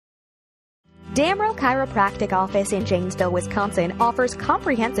Damrow Chiropractic Office in Janesville, Wisconsin offers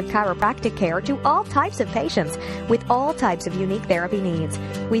comprehensive chiropractic care to all types of patients with all types of unique therapy needs.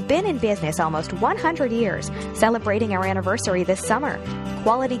 We've been in business almost 100 years, celebrating our anniversary this summer.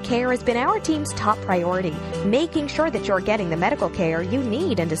 Quality care has been our team's top priority, making sure that you're getting the medical care you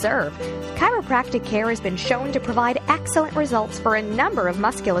need and deserve. Chiropractic care has been shown to provide excellent results for a number of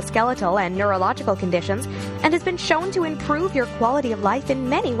musculoskeletal and neurological conditions and has been shown to improve your quality of life in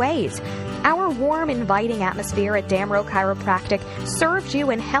many ways. Our warm, inviting atmosphere at Damrow Chiropractic serves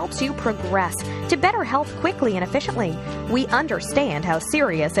you and helps you progress to better health quickly and efficiently. We understand how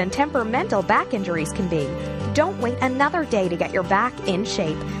serious and temperamental back injuries can be. Don't wait another day to get your back in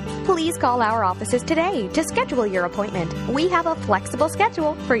shape. Please call our offices today to schedule your appointment. We have a flexible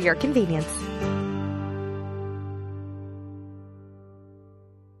schedule for your convenience.